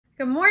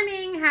Good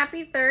morning,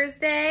 happy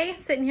Thursday.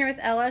 Sitting here with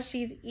Ella,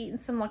 she's eating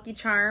some Lucky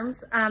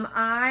Charms.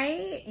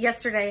 I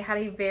yesterday had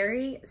a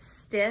very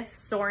stiff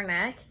sore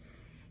neck,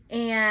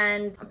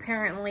 and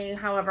apparently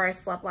however I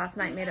slept last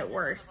night made it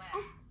worse.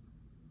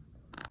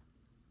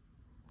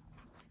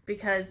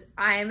 Because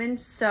I am in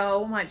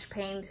so much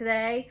pain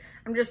today.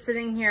 I'm just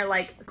sitting here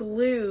like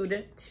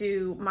glued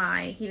to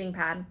my heating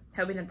pad,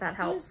 hoping that that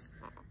helps.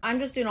 I'm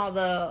just doing all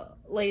the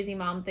lazy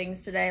mom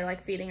things today,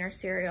 like feeding her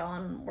cereal,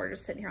 and we're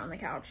just sitting here on the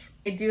couch.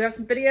 I do have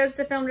some videos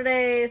to film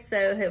today,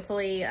 so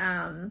hopefully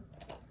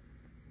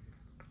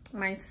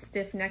my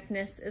stiff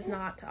neckness is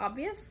not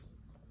obvious.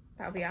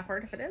 That would be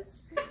awkward if it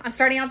is. I'm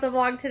starting out the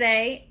vlog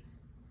today.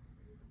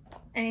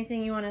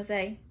 Anything you want to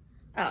say?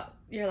 Oh,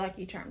 your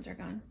Lucky Charms are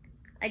gone.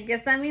 I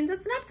guess that means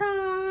it's nap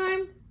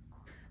time.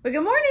 But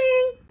good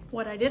morning.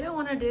 What I didn't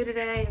want to do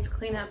today is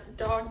clean up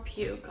dog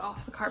puke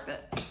off the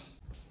carpet.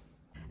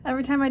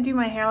 Every time I do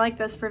my hair like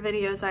this for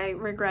videos, I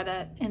regret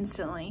it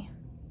instantly.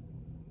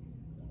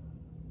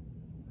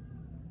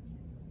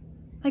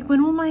 Like,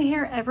 when will my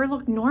hair ever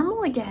look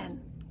normal again?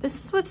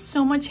 This is with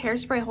so much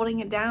hairspray holding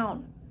it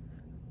down.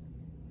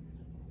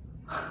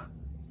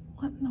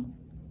 What? No.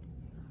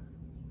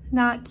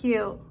 Not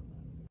cute.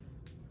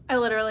 I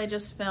literally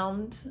just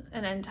filmed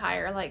an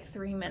entire like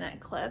 3-minute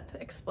clip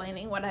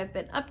explaining what I've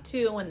been up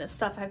to and the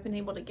stuff I've been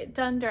able to get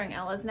done during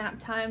Ella's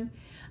nap time,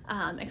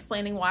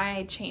 explaining why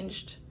I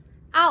changed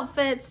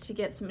outfits to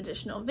get some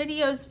additional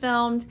videos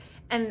filmed,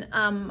 and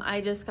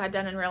I just got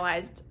done and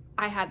realized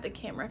I had the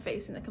camera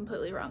facing the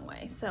completely wrong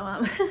way.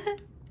 So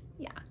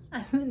yeah,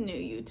 I'm a new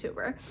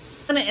YouTuber.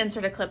 I'm gonna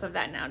insert a clip of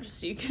that now just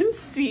so you can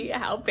see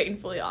how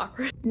painfully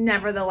awkward.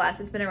 Nevertheless,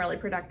 it's been a really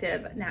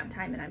productive nap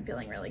time and I'm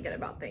feeling really good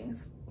about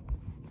things.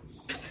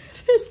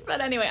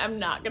 But anyway, I'm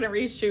not gonna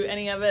reshoot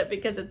any of it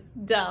because it's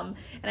dumb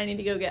and I need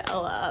to go get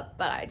Ella up,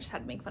 but I just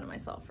had to make fun of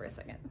myself for a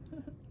second.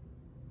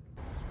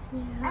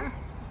 Yeah.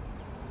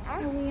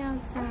 Are we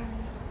outside?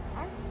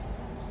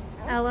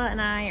 Ella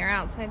and I are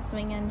outside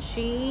swinging.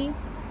 She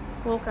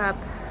woke up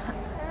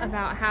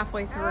about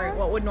halfway through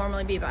what would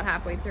normally be about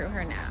halfway through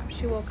her nap.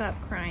 She woke up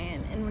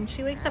crying, and when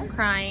she wakes up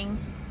crying,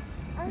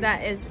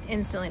 that is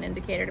instantly an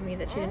indicator to me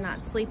that she did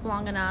not sleep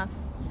long enough.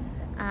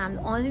 The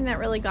only thing that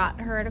really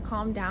got her to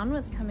calm down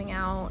was coming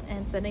out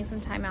and spending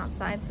some time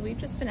outside. So we've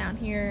just been out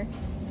here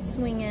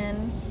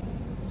swinging.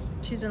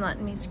 She's been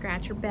letting me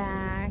scratch her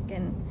back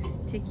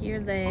and tickle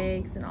your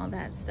legs and all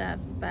that stuff,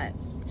 but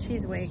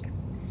she's awake.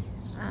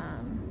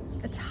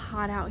 It's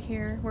hot out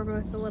here. We're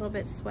both a little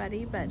bit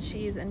sweaty, but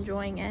she's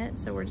enjoying it.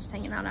 So we're just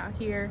hanging out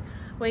here,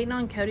 waiting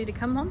on Cody to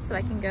come home so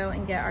I can go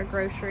and get our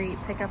grocery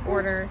pickup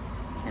order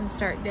and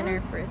start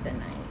dinner for the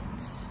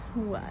night.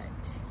 What?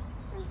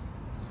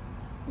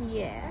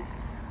 Yeah.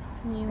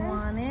 You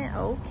want it?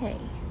 Okay.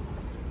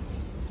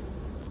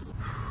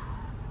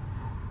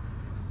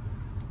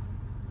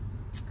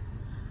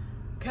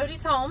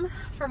 Cody's home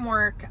from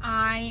work.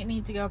 I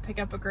need to go pick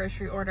up a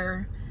grocery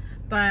order,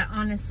 but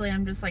honestly,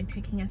 I'm just like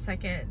taking a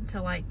second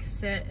to like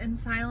sit in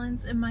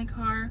silence in my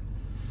car.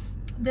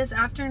 This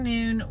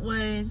afternoon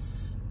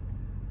was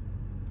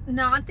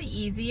not the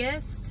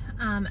easiest.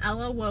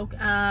 Ella woke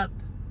up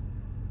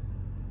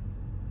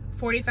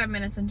 45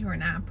 minutes into her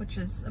nap, which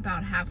is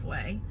about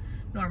halfway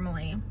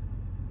normally,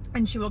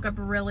 and she woke up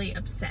really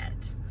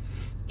upset.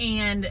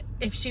 And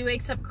if she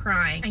wakes up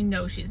crying, I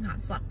know she's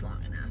not slept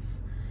long enough.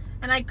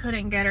 And I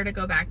couldn't get her to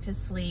go back to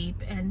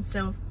sleep. And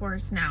so of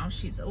course now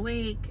she's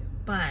awake,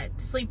 but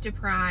sleep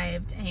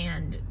deprived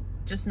and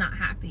just not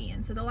happy.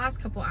 And so the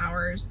last couple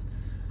hours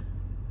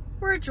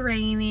were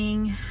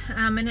draining.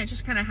 And it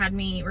just kind of had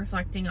me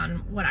reflecting on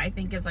what I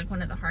think is like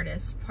one of the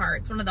hardest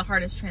parts, one of the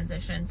hardest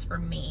transitions for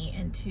me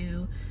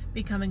into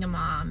becoming a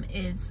mom,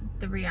 is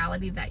the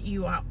reality that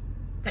you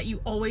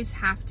always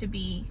have to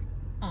be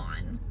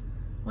on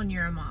when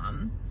you're a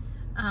mom.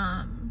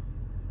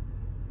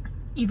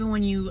 Even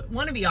when you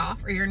want to be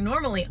off, or you're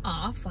normally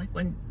off, like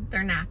when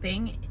they're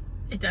napping,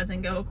 it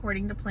doesn't go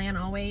according to plan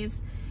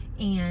always.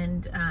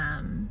 And,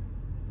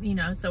 you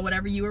know, so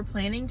whatever you were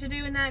planning to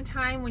do in that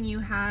time when you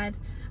had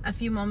a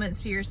few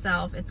moments to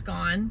yourself, it's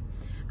gone.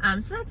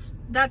 So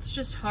that's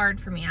just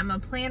hard for me. I'm a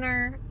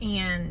planner,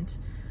 and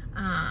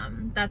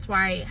that's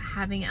why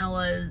having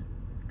Ella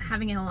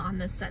on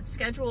this set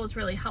schedule is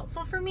really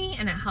helpful for me,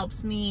 and it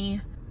helps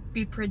me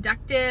be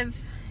productive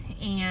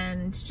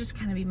and just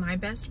kind of be my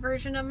best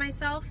version of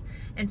myself.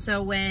 And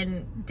so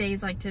when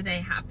days like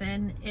today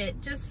happen,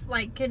 it just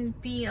like can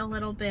be a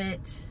little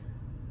bit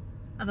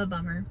of a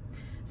bummer.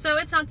 So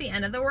it's not the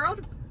end of the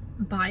world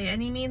by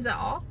any means at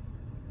all.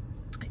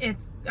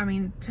 I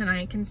mean,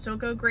 tonight can still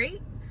go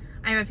great.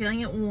 I have a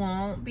feeling it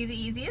won't be the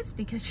easiest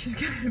because she's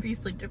gonna be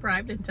sleep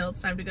deprived until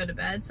it's time to go to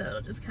bed. So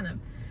it'll just kind of,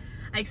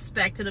 I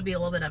expect it'll be a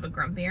little bit of a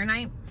grumpier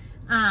night.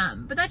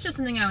 But that's just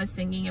something I was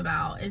thinking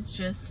about, is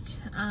just,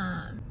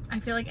 I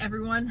feel like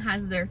everyone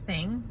has their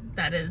thing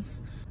that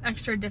is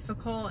extra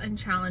difficult and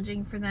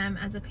challenging for them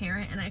as a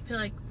parent. And I feel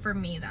like for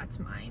me, that's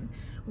mine.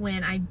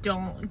 When I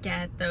don't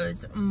get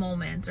those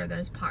moments or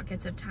those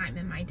pockets of time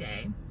in my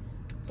day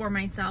for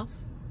myself,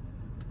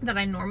 that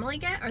I normally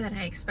get or that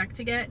I expect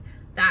to get,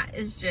 that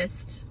is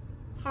just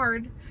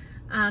hard.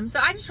 So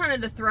I just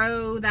wanted to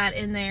throw that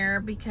in there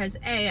because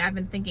A, I've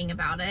been thinking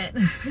about it.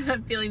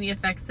 I'm feeling the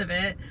effects of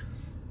it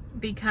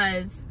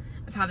because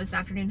of how this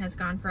afternoon has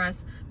gone for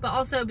us, but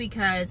also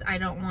because I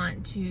don't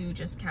want to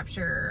just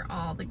capture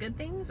all the good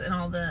things and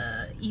all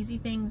the easy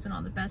things and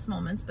all the best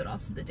moments, but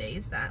also the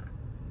days that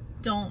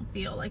don't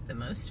feel like the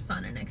most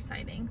fun and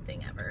exciting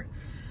thing ever,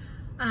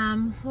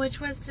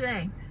 which was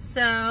today.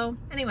 So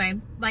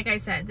anyway, like I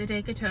said, the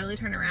day could totally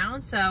turn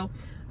around. So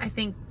I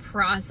think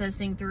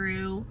processing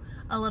through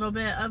a little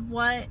bit of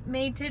what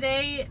made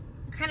today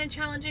kind of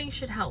challenging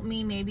should help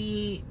me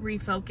maybe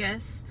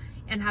refocus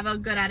and have a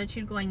good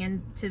attitude going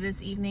into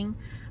this evening.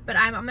 But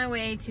I'm on my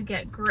way to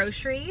get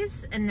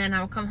groceries and then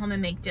I'll come home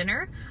and make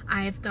dinner.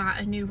 I've got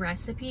a new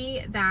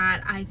recipe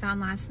that I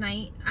found last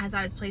night as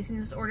I was placing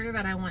this order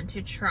that I want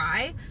to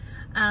try.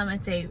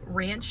 It's a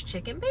ranch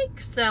chicken bake,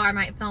 so I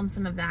might film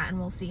some of that and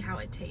we'll see how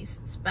it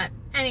tastes. But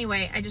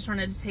anyway, I just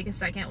wanted to take a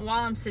second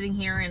while I'm sitting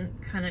here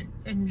and kind of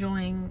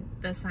enjoying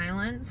the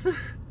silence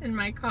in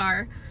my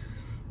car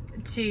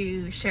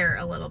to share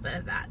a little bit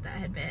of that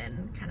had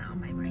been kind of on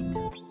my mind.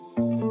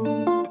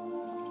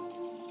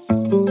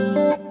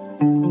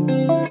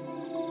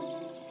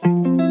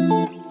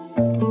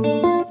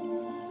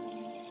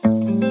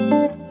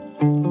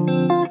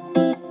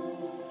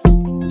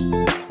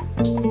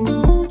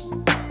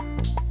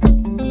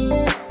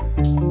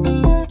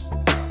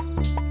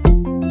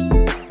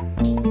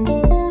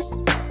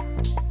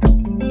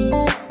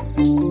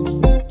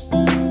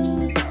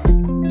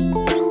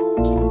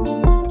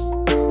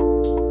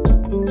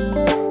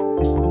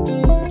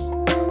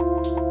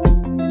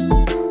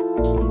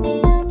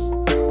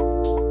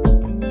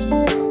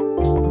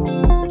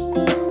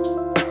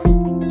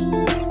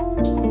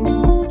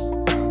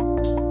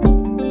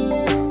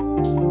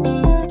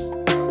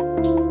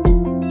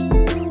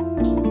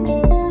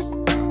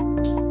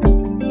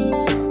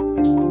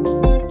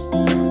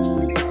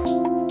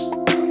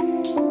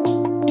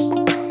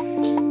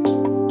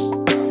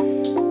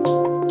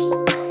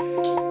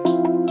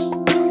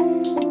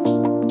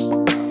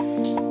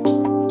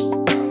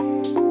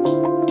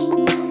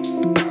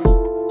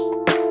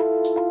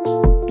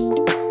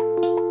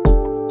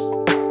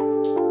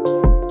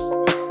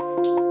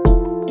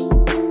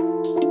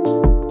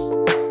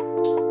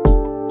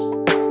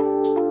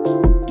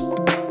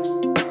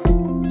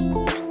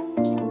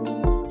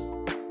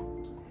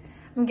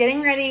 I'm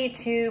getting ready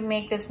to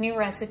make this new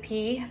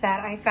recipe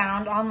that I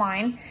found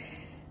online.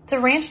 It's a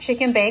ranch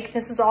chicken bake.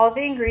 This is all of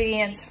the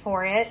ingredients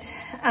for it.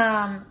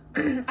 I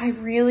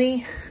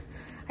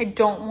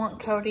don't want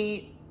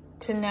Cody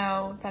to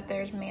know that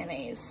there's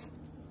mayonnaise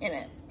in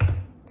it.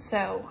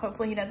 So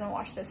hopefully he doesn't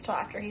watch this till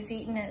after he's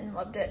eaten it and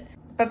loved it.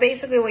 But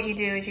basically what you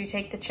do is you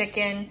take the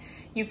chicken,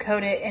 you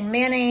coat it in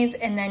mayonnaise,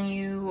 and then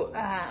you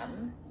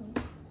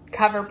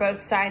cover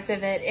both sides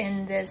of it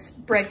in this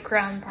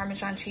breadcrumb,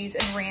 Parmesan cheese,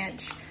 and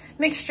ranch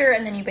mixture,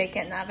 and then you bake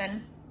it in the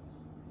oven.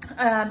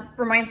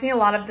 Reminds me a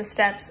lot of the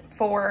steps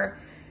for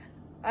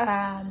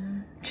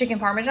chicken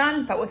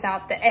Parmesan, but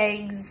without the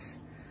eggs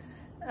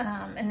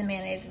and the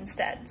mayonnaise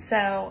instead.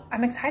 So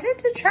I'm excited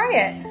to try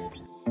it.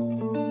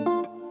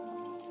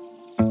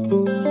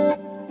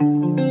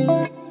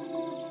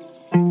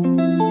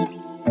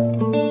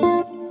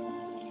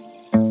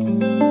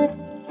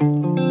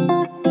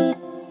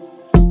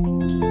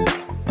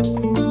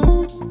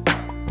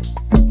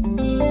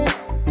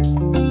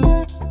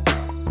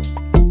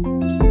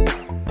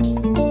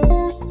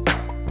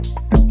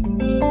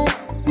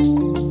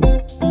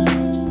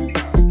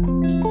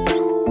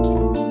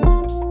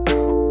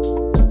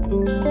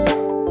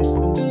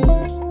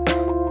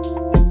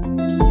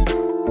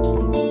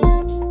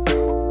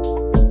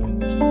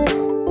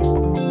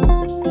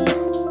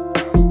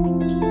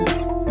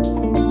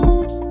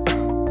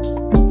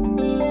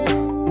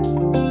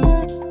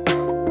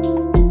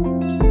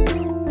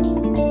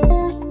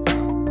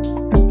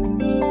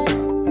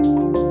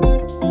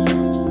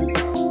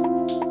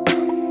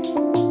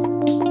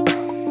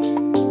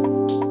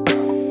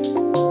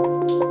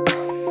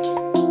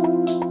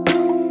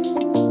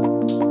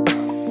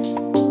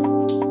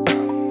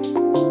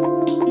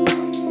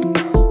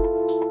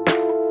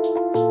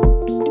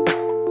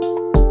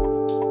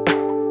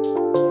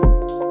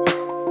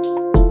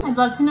 I'd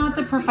love to know what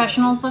the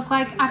professionals look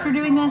like after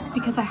doing this,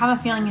 because I have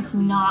a feeling it's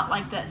not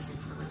like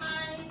this.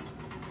 Hi,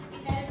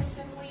 and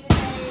simply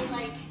today,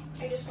 like,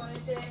 I just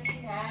wanted to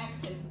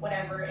connect and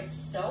whatever. It's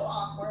so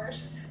awkward.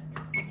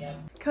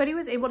 Yep. Cody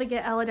was able to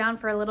get Ella down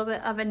for a little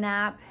bit of a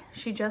nap.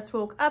 She just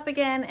woke up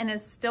again and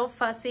is still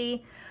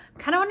fussy. I'm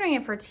kind of wondering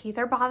if her teeth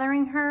are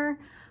bothering her.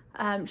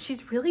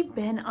 She's really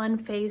been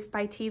unfazed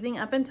by teething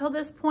up until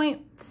this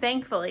point,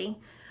 thankfully.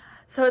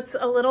 So it's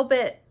a little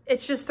bit,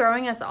 it's just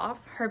throwing us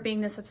off, her being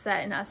this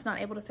upset and us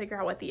not able to figure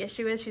out what the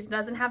issue is. She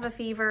doesn't have a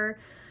fever.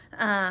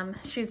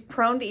 She's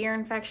prone to ear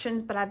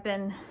infections, but I've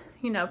been,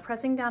 you know,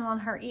 pressing down on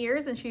her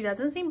ears, and she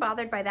doesn't seem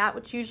bothered by that,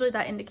 which usually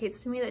that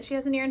indicates to me that she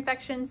has an ear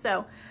infection.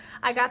 So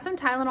I got some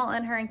Tylenol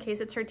in her in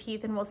case it's her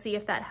teeth, and we'll see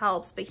if that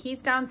helps. But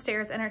he's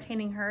downstairs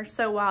entertaining her.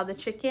 So while the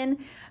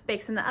chicken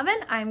bakes in the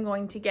oven, I'm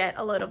going to get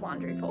a load of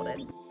laundry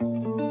folded.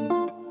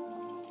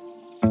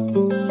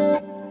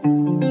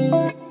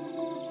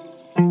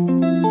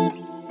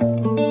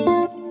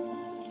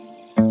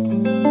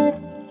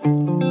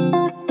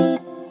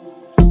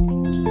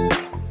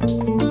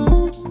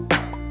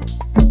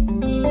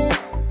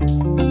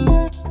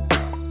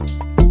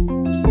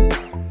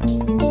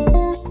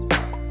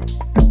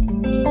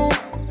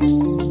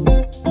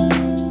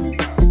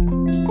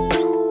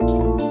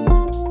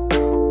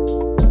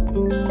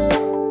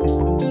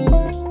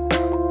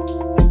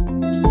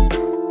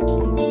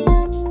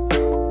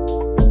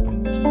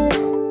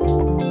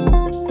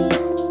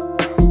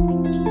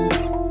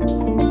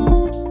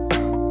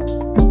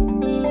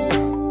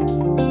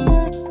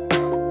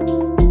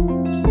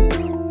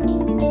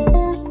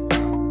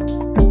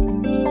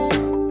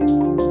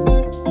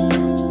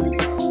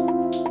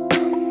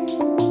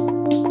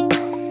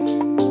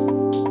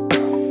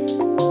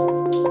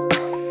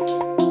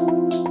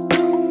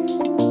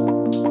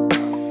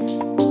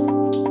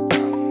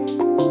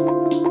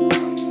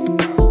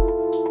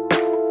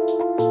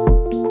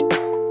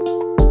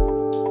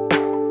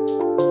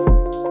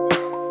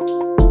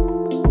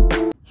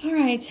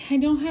 I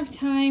don't have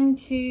time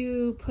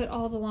to put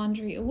all the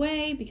laundry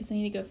away because I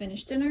need to go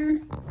finish dinner,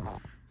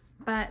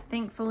 but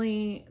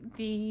thankfully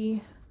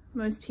the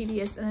most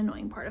tedious and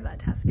annoying part of that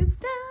task is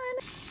done.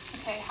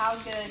 Okay, how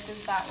good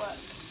does that look?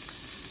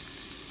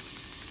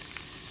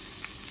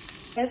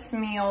 This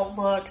meal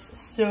looks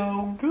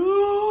so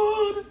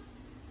good.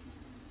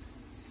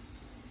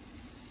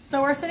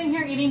 So we're sitting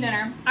here eating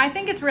dinner. I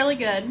think it's really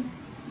good.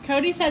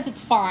 Cody says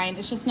it's fine.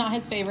 It's just not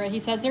his favorite. He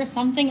says there's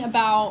something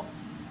about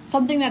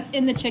something that's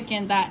in the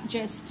chicken that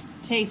just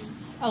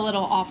tastes a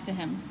little off to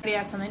him. I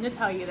have something to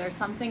tell you. There's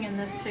something in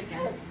this chicken.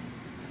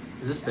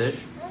 Is this fish?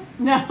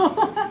 No.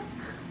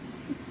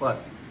 What?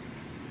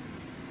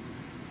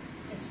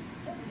 It's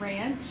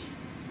ranch,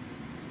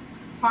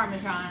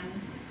 Parmesan,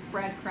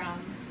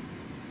 breadcrumbs.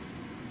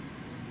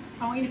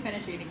 I want you to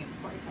finish eating it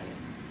before I tell you.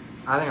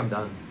 I think I'm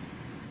done.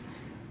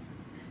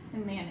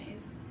 And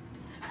mayonnaise.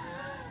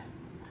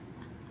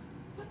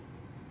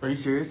 Are you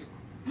serious?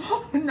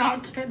 I'm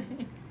not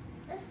kidding.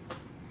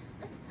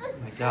 Oh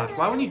my gosh,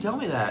 why wouldn't you tell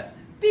me that?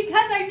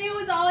 Because I knew it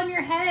was all in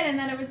your head and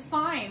that it was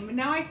fine. But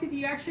now I see that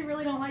you actually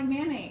really don't like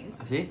mayonnaise.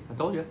 See, I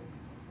told you.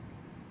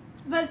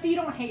 But so you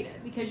don't hate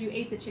it because you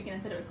ate the chicken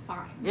and said it was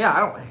fine. Yeah, I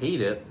don't hate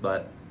it,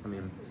 but I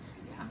mean.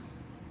 Yeah,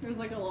 there's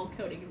like a little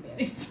coating of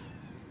mayonnaise.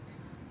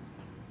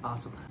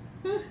 Awesome.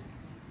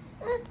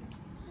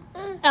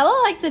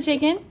 Ella likes the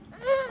chicken.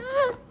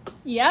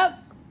 Yep.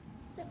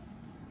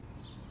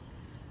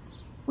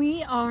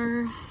 We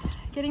are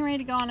getting ready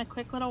to go on a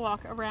quick little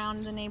walk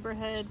around the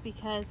neighborhood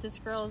because this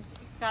girl's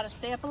got to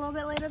stay up a little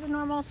bit later than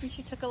normal since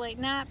she took a late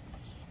nap,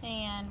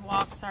 and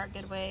walks are a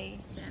good way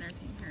to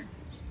entertain her.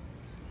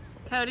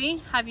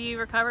 Cody, have you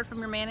recovered from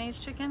your mayonnaise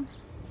chicken?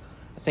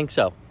 I think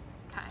so.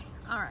 Okay,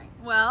 all right.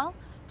 Well,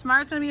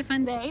 tomorrow's gonna be a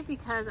fun day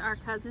because our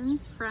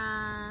cousins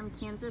from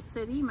Kansas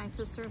City, my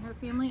sister and her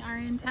family, are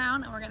in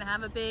town, and we're gonna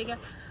have a big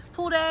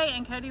pool day,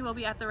 and Cody will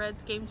be at the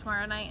Reds game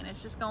tomorrow night, and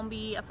it's just gonna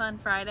be a fun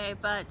Friday.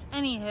 But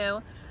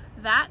anywho,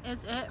 that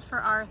is it for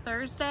our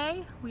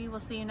Thursday. We will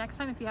see you next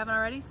time. If you haven't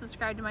already,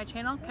 subscribe to my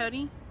channel.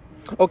 Cody?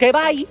 Okay,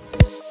 bye.